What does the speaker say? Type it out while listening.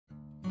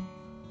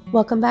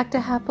Welcome back to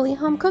Happily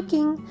Home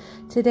Cooking.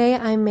 Today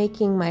I'm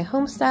making my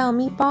home-style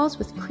meatballs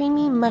with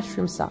creamy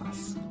mushroom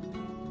sauce.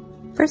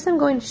 First I'm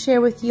going to share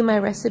with you my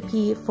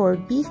recipe for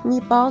beef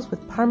meatballs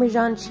with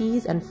Parmesan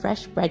cheese and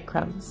fresh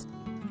breadcrumbs.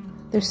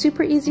 They're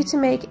super easy to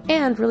make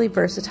and really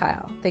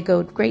versatile. They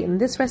go great in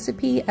this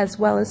recipe as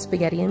well as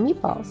spaghetti and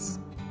meatballs.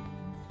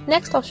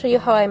 Next I'll show you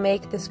how I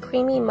make this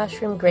creamy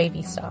mushroom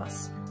gravy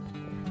sauce.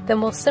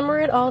 Then we'll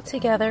simmer it all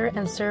together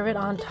and serve it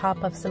on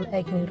top of some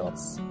egg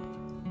noodles.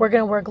 We're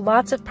going to work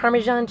lots of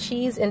Parmesan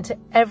cheese into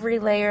every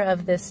layer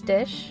of this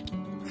dish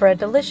for a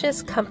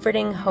delicious,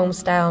 comforting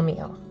home-style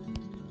meal.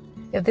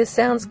 If this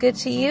sounds good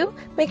to you,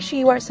 make sure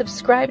you are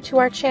subscribed to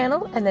our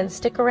channel and then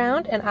stick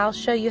around and I'll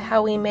show you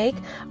how we make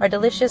our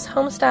delicious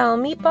home-style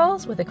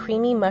meatballs with a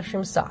creamy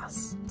mushroom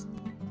sauce.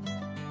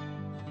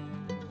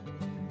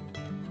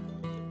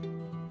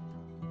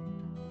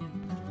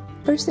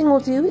 First thing we'll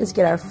do is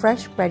get our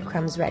fresh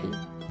breadcrumbs ready.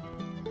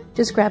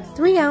 Just grab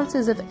 3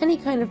 ounces of any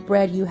kind of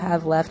bread you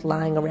have left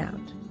lying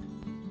around.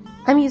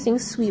 I'm using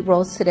sweet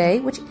rolls today,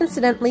 which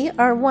incidentally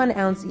are 1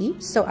 ounce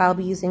each, so I'll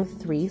be using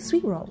 3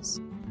 sweet rolls.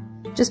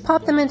 Just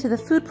pop them into the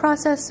food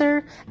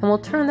processor and we'll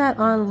turn that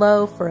on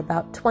low for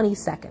about 20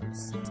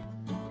 seconds.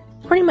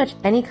 Pretty much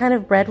any kind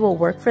of bread will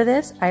work for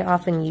this. I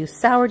often use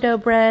sourdough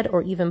bread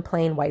or even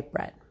plain white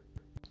bread.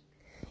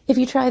 If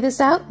you try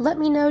this out, let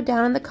me know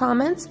down in the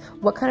comments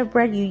what kind of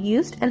bread you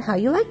used and how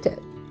you liked it.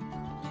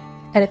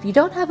 And if you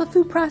don't have a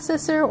food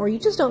processor or you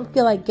just don't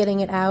feel like getting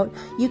it out,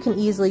 you can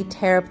easily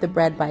tear up the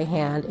bread by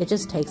hand. It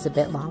just takes a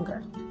bit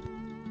longer.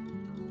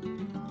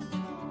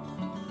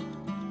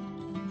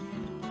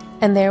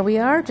 And there we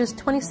are, just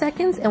 20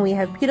 seconds, and we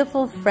have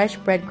beautiful fresh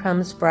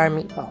breadcrumbs for our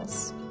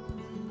meatballs.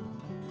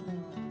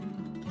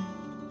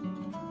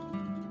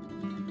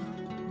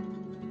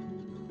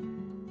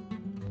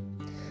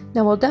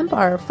 Now we'll dump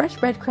our fresh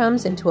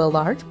breadcrumbs into a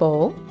large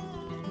bowl,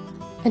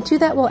 and to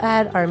that we'll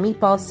add our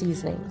meatball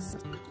seasonings.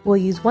 We'll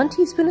use 1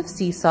 teaspoon of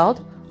sea salt,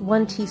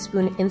 1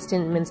 teaspoon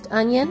instant minced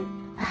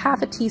onion, a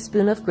half a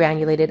teaspoon of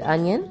granulated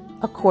onion,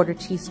 a 1/4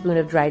 teaspoon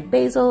of dried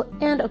basil,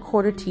 and a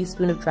 1/4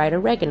 teaspoon of dried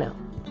oregano.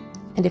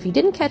 And if you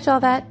didn't catch all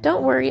that,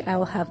 don't worry, I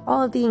will have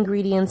all of the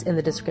ingredients in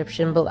the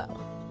description below.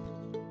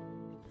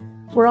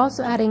 We're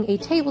also adding a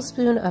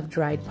tablespoon of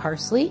dried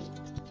parsley,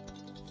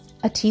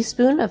 a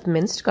teaspoon of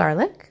minced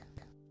garlic,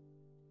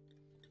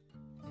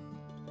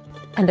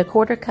 and a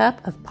 1/4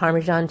 cup of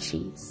Parmesan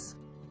cheese.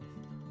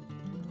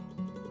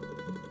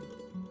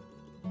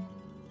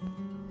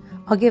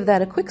 I'll give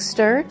that a quick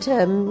stir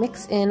to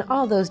mix in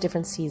all those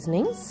different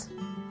seasonings.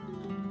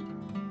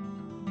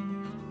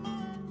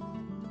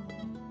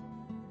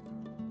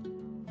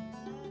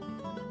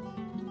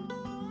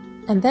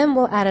 And then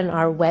we'll add in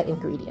our wet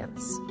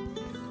ingredients.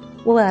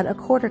 We'll add a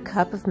 1/4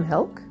 cup of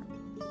milk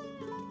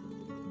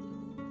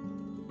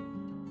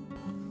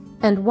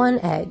and 1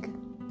 egg.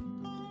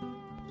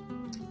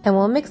 And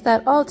we'll mix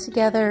that all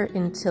together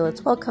until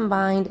it's well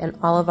combined and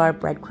all of our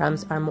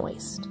breadcrumbs are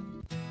moist.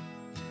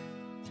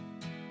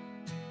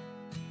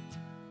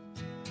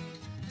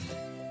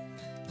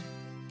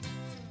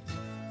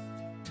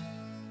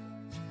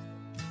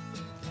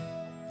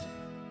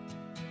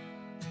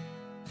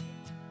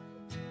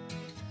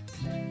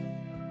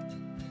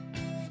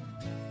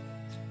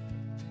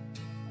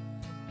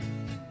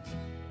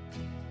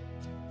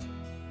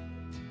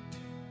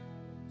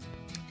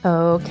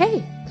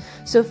 Okay,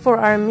 so for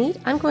our meat,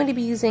 I'm going to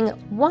be using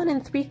 1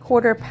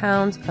 3/4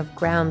 pounds of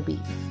ground beef.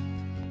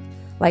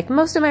 Like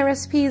most of my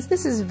recipes,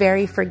 this is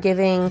very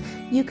forgiving.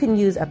 You can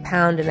use 1.5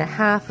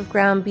 pounds of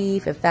ground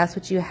beef if that's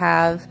what you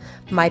have.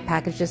 My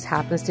package just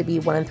happens to be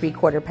 1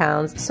 3/4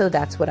 pounds, so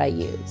that's what I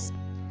use.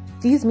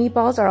 These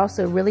meatballs are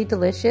also really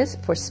delicious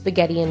for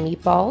spaghetti and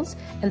meatballs,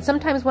 and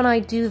sometimes when I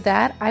do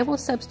that, I will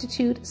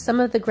substitute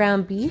some of the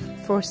ground beef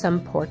for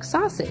some pork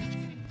sausage.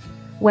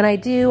 When I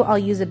do, I'll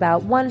use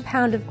about 1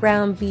 pound of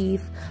ground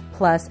beef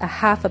plus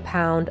 1/2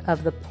 pound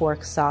of the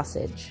pork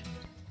sausage.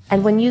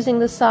 And when using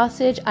the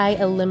sausage, I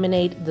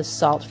eliminate the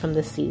salt from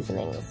the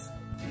seasonings.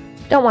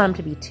 Don't want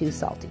them to be too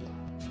salty.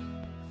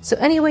 So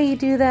any way you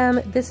do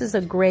them, this is a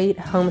great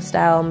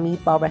home-style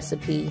meatball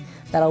recipe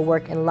that'll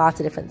work in lots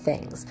of different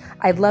things.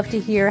 I'd love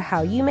to hear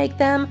how you make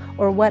them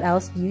or what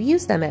else you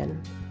use them in.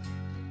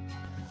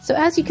 So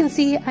as you can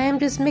see, I am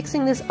just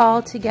mixing this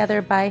all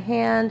together by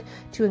hand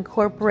to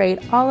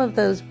incorporate all of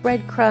those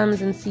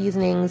breadcrumbs and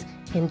seasonings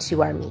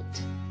into our meat.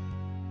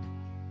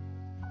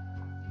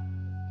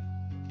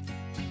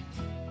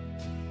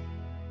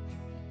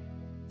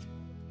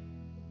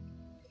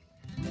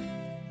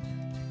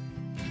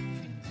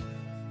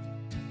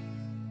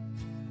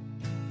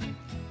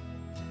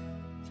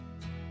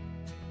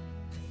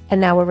 And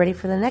now we're ready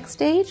for the next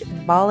stage,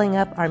 balling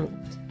up our meat.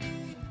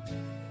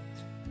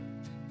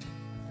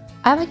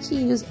 I like to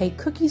use a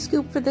cookie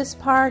scoop for this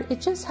part. It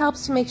just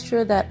helps to make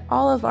sure that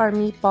all of our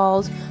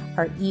meatballs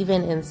are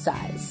even in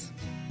size.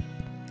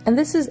 And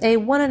this is a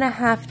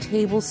 1.5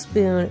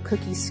 tablespoon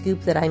cookie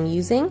scoop that I'm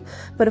using,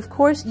 but of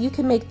course you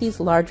can make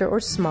these larger or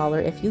smaller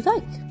if you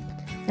like.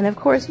 And of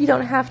course, you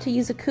don't have to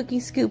use a cookie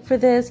scoop for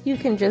this. You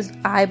can just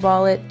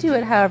eyeball it, do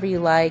it however you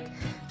like.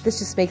 This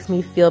just makes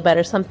me feel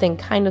better, something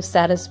kind of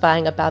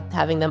satisfying about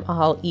having them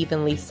all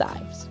evenly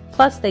sized.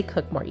 Plus, they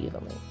cook more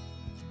evenly.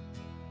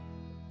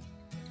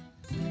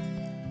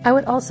 I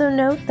would also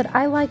note that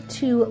I like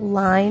to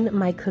line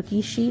my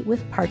cookie sheet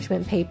with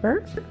parchment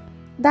paper.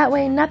 That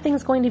way,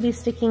 nothing's going to be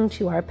sticking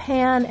to our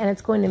pan and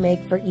it's going to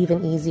make for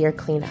even easier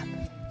cleanup.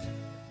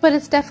 But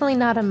it's definitely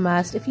not a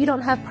must. If you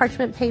don't have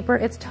parchment paper,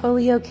 it's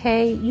totally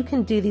okay. You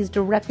can do these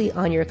directly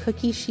on your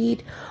cookie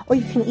sheet, or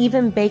you can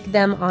even bake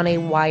them on a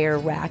wire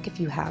rack if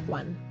you have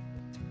one.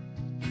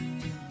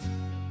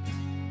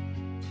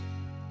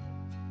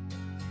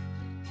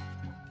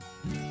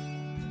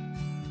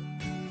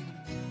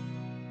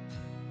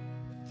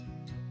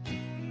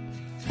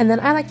 And then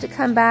I like to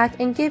come back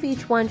and give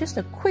each one just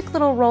a quick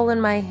little roll in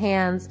my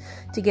hands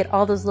to get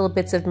all those little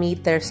bits of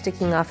meat that are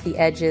sticking off the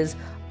edges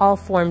all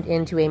formed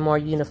into a more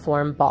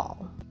uniform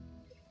ball.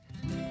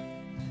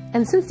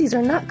 And since these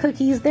are not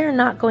cookies, they're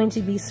not going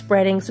to be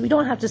spreading, so we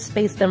don't have to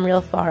space them real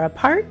far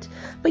apart,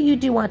 but you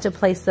do want to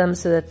place them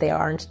so that they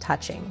aren't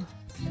touching.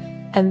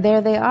 And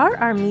there they are,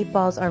 our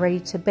meatballs are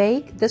ready to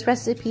bake. This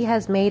recipe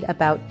has made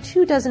about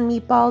 2 dozen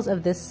meatballs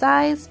of this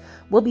size.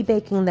 We'll be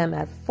baking them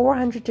at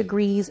 400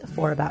 degrees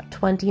for about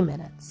 20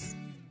 minutes.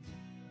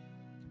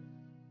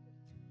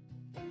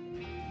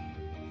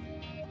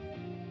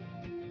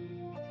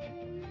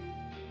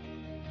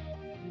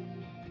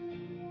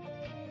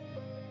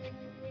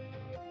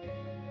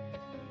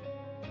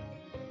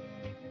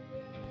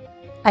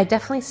 I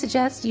definitely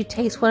suggest you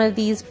taste one of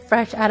these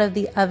fresh out of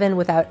the oven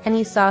without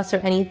any sauce or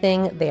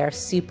anything. They are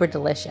super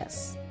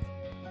delicious.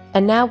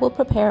 And now we'll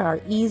prepare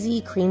our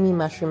easy creamy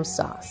mushroom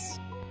sauce.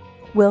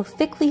 We'll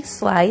thickly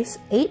slice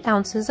 8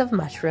 ounces of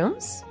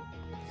mushrooms.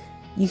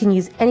 You can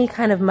use any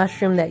kind of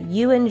mushroom that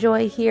you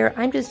enjoy here.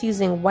 I'm just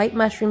using white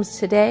mushrooms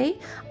today.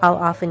 I'll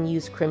often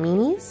use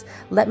creminis.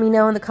 Let me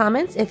know in the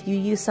comments if you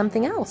use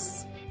something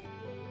else.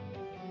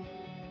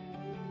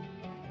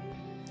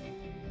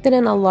 Then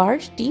in a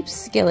large deep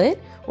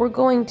skillet, we're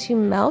going to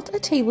melt a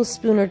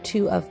tablespoon or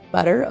 2 of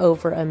butter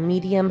over a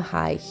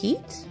medium-high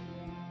heat.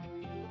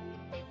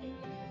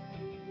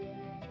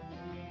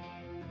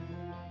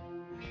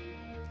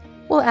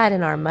 We'll add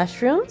in our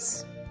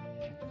mushrooms.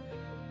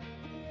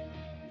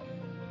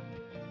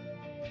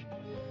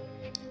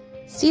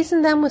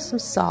 Season them with some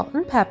salt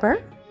and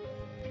pepper.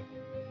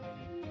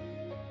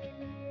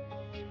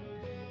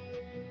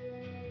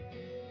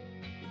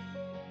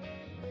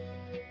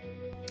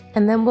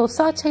 And then we'll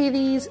saute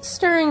these,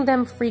 stirring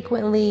them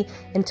frequently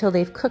until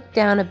they've cooked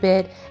down a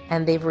bit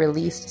and they've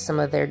released some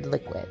of their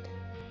liquid.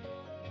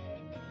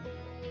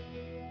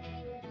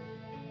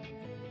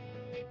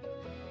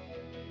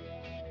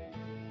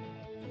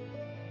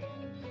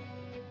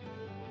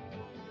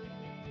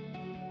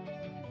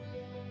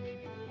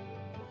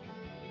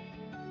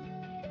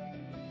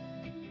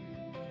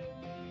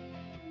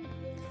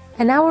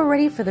 And now we're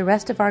ready for the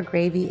rest of our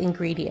gravy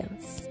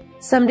ingredients.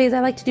 Some days I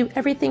like to do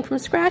everything from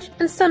scratch,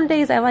 and some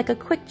days I like a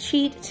quick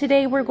cheat.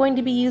 Today we're going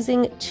to be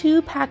using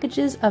 2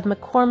 packages of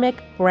McCormick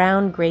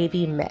brown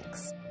gravy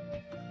mix.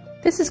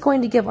 This is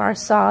going to give our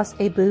sauce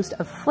a boost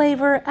of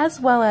flavor as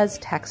well as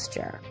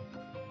texture.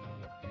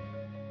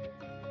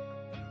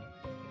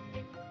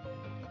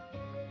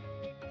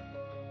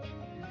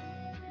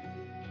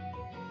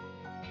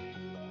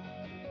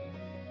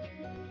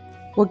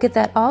 We'll get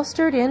that all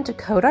stirred in to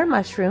coat our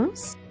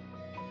mushrooms.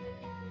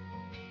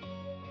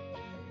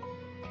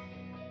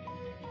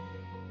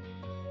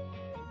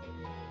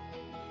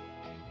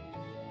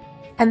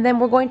 And then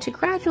we're going to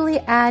gradually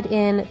add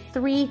in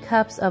 3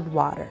 cups of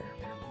water.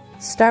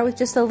 Start with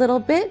just a little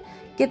bit,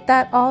 get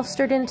that all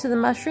stirred into the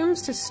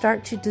mushrooms to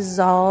start to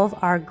dissolve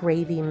our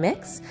gravy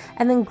mix,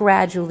 and then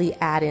gradually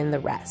add in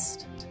the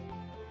rest.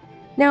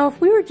 Now,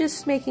 if we were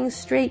just making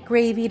straight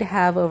gravy to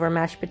have over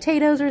mashed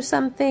potatoes or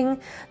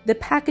something, the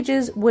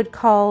packages would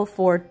call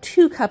for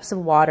 2 cups of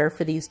water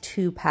for these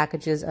 2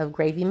 packages of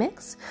gravy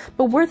mix,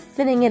 but we're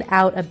thinning it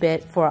out a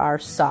bit for our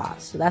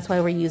sauce, so that's why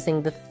we're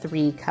using the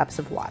 3 cups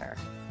of water.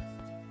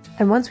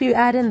 And once we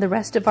add in the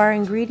rest of our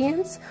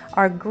ingredients,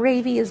 our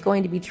gravy is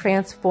going to be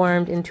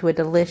transformed into a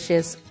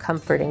delicious,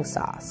 comforting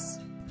sauce.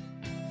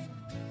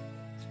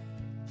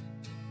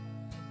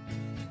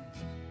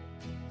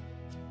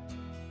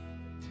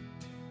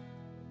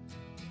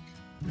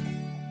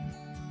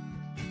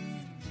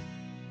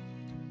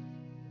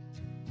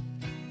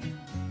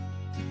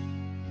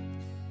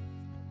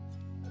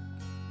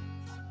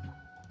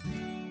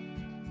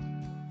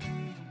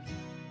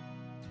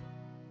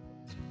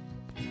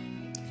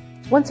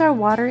 Once our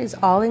water is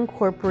all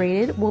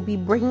incorporated, we'll be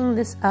bringing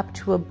this up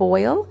to a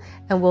boil,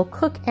 and we'll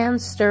cook and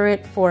stir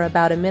it for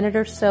about a minute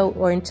or so,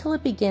 or until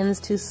it begins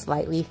to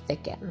slightly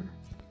thicken.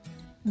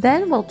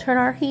 Then we'll turn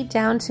our heat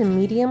down to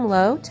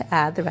medium-low to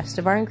add the rest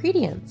of our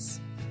ingredients.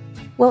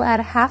 We'll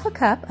add 1/2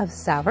 cup of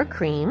sour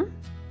cream,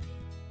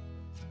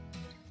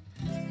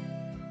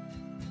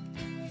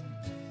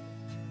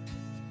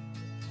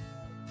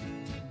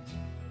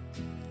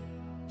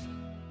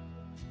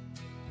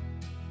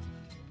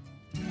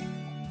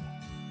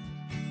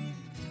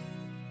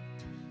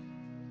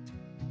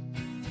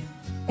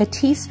 a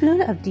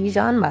teaspoon of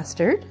Dijon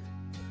mustard,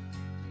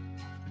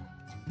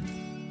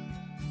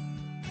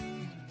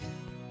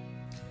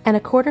 and a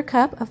 1/4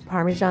 cup of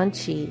Parmesan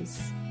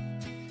cheese.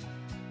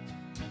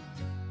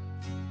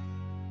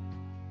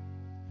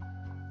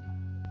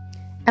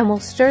 And we'll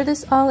stir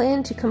this all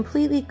in to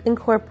completely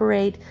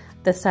incorporate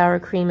the sour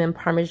cream and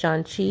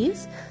Parmesan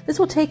cheese. This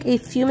will take a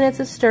few minutes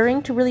of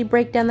stirring to really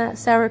break down that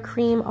sour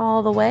cream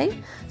all the way,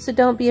 so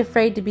don't be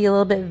afraid to be a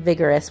little bit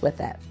vigorous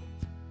with it.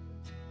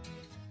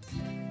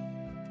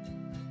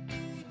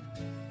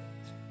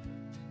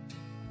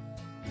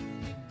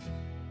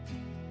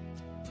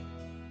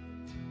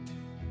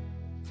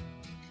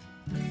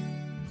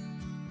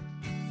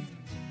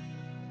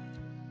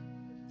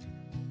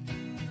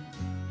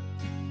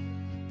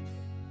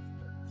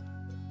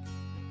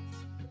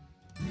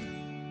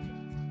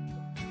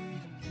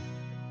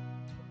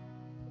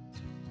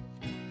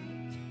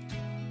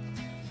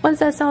 Once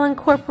that's all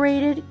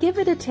incorporated, give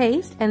it a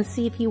taste and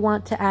see if you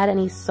want to add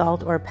any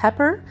salt or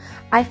pepper.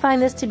 I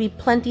find this to be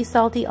plenty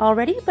salty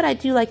already, but I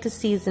do like to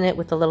season it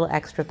with a little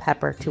extra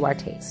pepper to our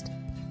taste.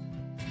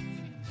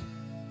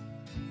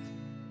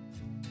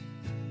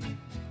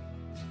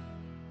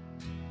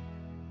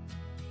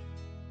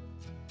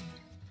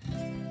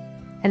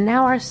 And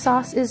now our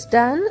sauce is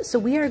done, so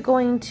we are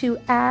going to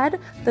add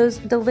those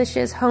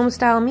delicious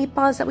home-style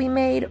meatballs that we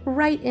made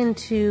right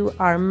into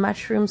our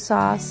mushroom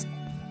sauce.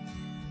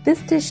 This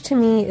dish to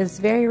me is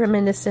very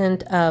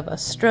reminiscent of a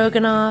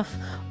stroganoff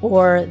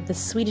or the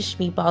Swedish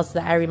meatballs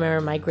that I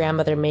remember my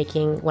grandmother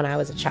making when I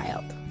was a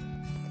child.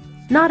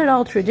 Not at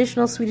all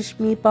traditional Swedish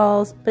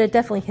meatballs, but it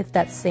definitely hits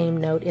that same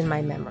note in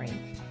my memory.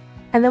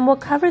 And then we'll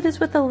cover this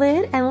with a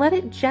lid and let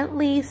it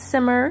gently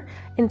simmer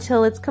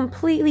until it's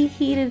completely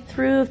heated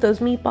through if those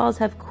meatballs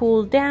have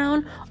cooled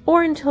down,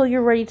 or until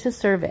you're ready to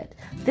serve it.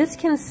 This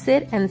can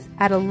sit and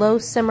at a low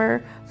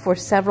simmer for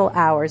several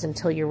hours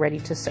until you're ready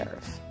to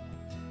serve.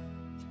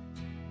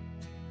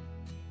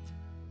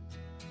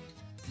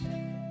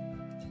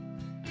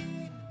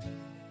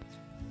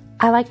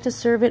 I like to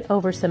serve it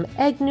over some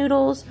egg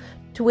noodles,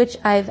 to which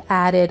I've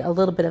added a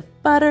little bit of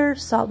butter,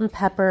 salt and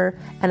pepper,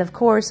 and of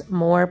course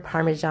more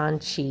Parmesan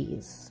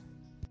cheese.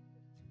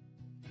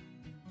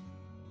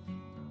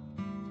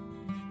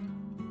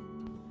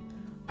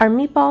 Our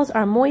meatballs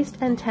are moist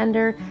and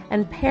tender,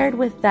 and paired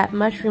with that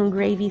mushroom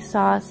gravy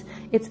sauce,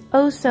 it's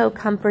oh so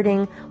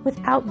comforting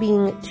without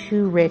being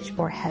too rich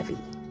or heavy.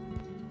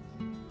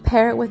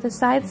 Pair it with a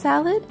side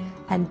salad,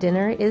 and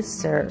dinner is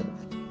served.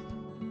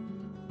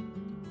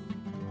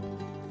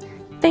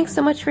 Thanks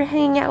so much for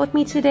hanging out with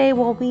me today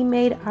while we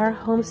made our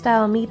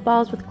home-style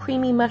meatballs with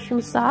creamy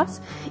mushroom sauce.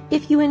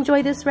 If you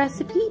enjoyed this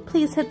recipe,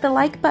 please hit the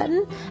like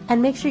button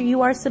and make sure you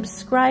are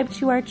subscribed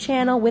to our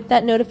channel with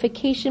that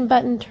notification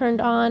button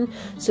turned on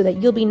so that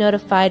you'll be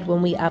notified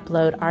when we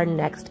upload our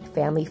next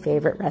family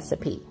favorite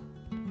recipe.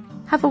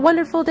 Have a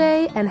wonderful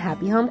day and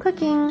happy home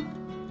cooking!